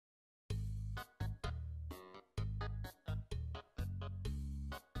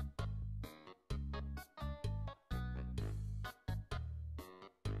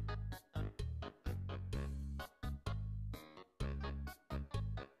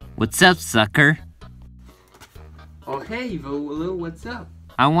What's up, sucker? Oh hey, Volo, what's up?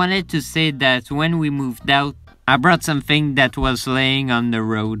 I wanted to say that when we moved out, I brought something that was laying on the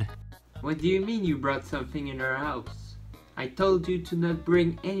road. What do you mean you brought something in our house? I told you to not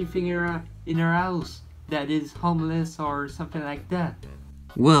bring anything in our house that is homeless or something like that.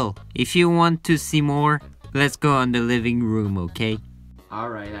 Well, if you want to see more, let's go on the living room, okay?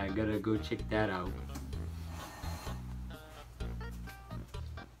 Alright, I gotta go check that out.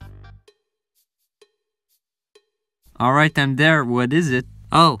 Alright, I'm there. What is it?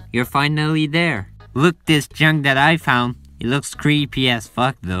 Oh, you're finally there. Look, this junk that I found. It looks creepy as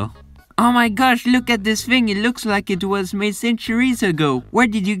fuck though. Oh my gosh, look at this thing. It looks like it was made centuries ago. Where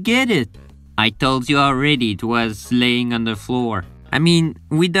did you get it? I told you already it was laying on the floor. I mean,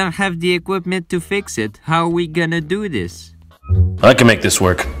 we don't have the equipment to fix it. How are we gonna do this? I can make this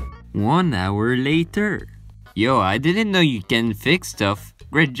work. 1 hour later. Yo, I didn't know you can fix stuff.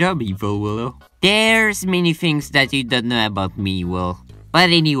 Great job, Evil Willow. There's many things that you don't know about me, Will.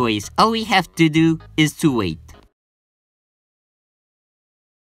 But anyways, all we have to do is to wait.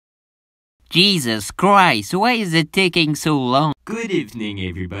 Jesus Christ, why is it taking so long? Good evening,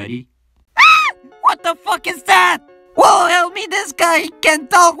 everybody. Ah! What the fuck is that? Will, help me, this guy can't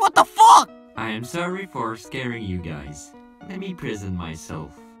talk, what the fuck? I am sorry for scaring you guys. Let me present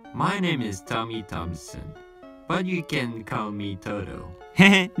myself. My name is Tommy Thompson, but you can call me Toto.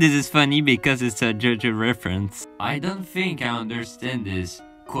 This is funny because it's a JoJo reference. I don't think I understand this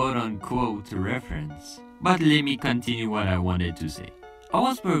quote-unquote reference. But let me continue what I wanted to say. I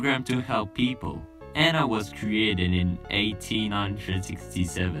was programmed to help people, and I was created in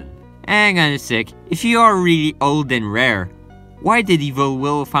 1867. Hang on a sec, if you are really old and rare, why did Evil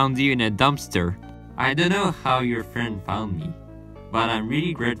Will found you in a dumpster? I don't know how your friend found me, but I'm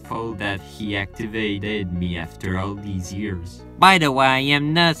really grateful that he activated me after all these years. By the way, I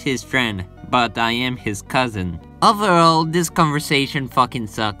am not his friend, but I am his cousin. Overall, this conversation fucking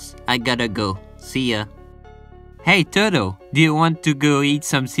sucks. I gotta go. See ya. Hey Toto, do you want to go eat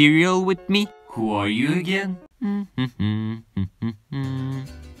some cereal with me? Who are you again?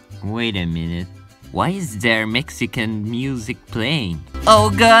 Wait a minute. Why is there Mexican music playing? Oh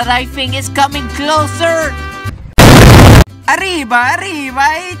god, I think it's coming closer! Arriba, arriba,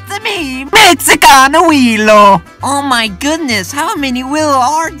 it's me, Mexicano Willow! Oh my goodness, how many Willow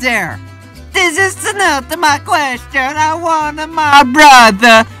are there? This is not my question, I want my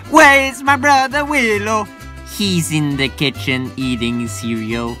brother. Where is my brother Willow? He's in the kitchen eating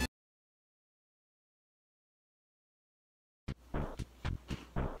cereal.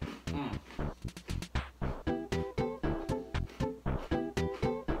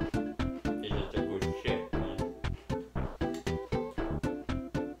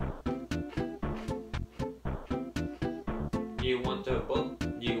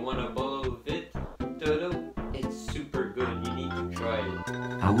 Do you want a bowl of it, Toto? It's super good, you need to try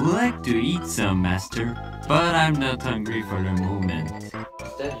it. I would like to eat some, Master, but I'm not hungry for the moment.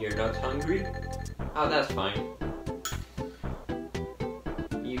 Instead, you're not hungry? Oh, that's fine.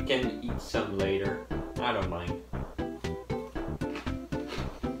 You can eat some later. I don't mind.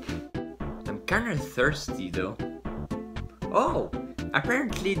 I'm kinda thirsty though. Oh,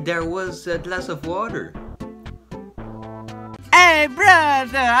 apparently there was a glass of water. Hey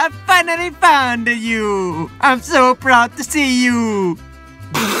brother, I finally found you! I'm so proud to see you!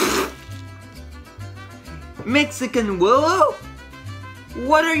 Mexican Willow?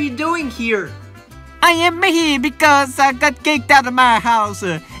 What are you doing here? I am here because I got kicked out of my house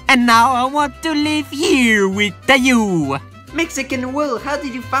and now I want to live here with you. Mexican Will, how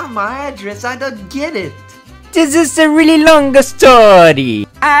did you find my address? I don't get it. This is a really long story.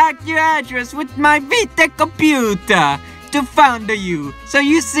 I hacked your address with my Vita computer to find you. So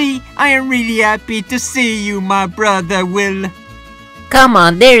you see, I am really happy to see you, my brother Will. Come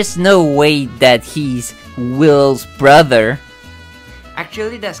on, there's no way that he's Will's brother.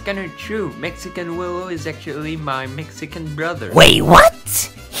 Actually, that's kinda true. Mexican Willow is actually my Mexican brother. Wait,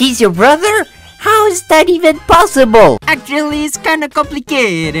 what? He's your brother? How is that even possible? Actually, it's kinda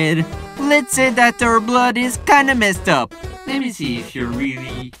complicated. Let's say that our blood is kinda messed up. Let me see if you're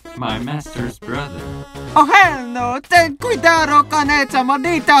really my master's brother. Oh hell no! Ten cuidado con esa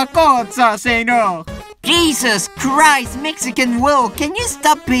maldita cosa, señor! Jesus Christ, Mexican Will, can you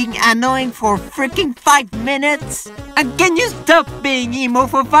stop being annoying for freaking 5 minutes? And can you stop being emo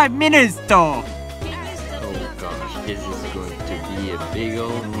for 5 minutes though? Oh gosh, this is going to be a big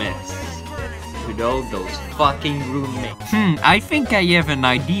old mess. With all those fucking roommates. I think I have an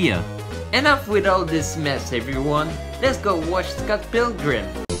idea. Enough with all this mess, everyone. Let's go watch Scott Pilgrim.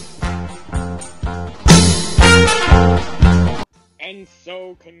 And And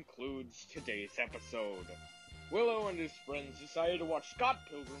so concludes today's episode. Willow and his friends decided to watch Scott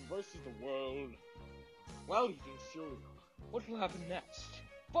Pilgrim vs. the World while eating cereal. What will happen next?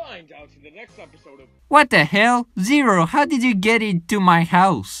 Find out in the next episode of... What the hell? Zero, how did you get into my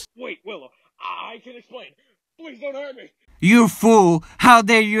house? Wait, Willow, I can explain. Please don't hurt me. You fool! How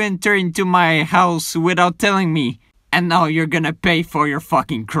dare you enter into my house without telling me? And now you're gonna pay for your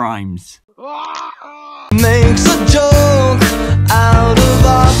fucking crimes. Makes a joke out of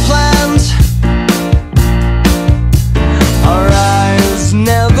our plans. Our eyes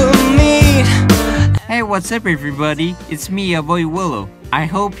never meet. Hey, what's up everybody? It's me, your boy Willow. I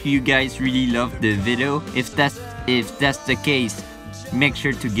hope you guys really loved the video. If that's the case, make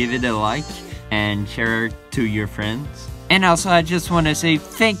sure to give it a like and share it to your friends. And also, I just want to say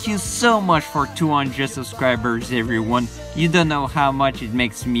thank you so much for 200 subscribers, everyone. You don't know how much it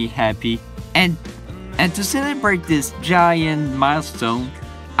makes me happy. And to celebrate this giant milestone,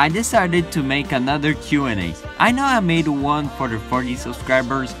 I decided to make another Q&A. I know I made one for the 40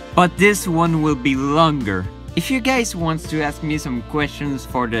 subscribers, but this one will be longer. If you guys want to ask me some questions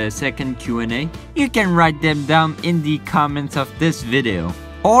for the second Q&A, you can write them down in the comments of this video.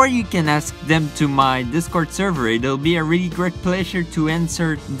 Or you can ask them to my Discord server. It'll be a really great pleasure to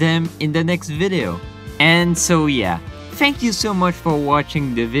answer them in the next video. And so yeah, thank you so much for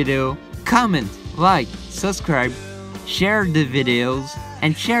watching the video. Comment, like, subscribe, share the videos,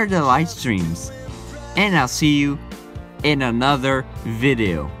 and share the live streams. And I'll see you in another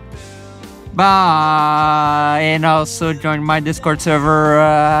video. Bye! And also join my Discord server.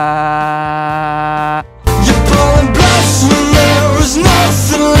 You're pulling bloods when there was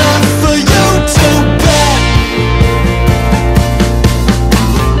nothing left.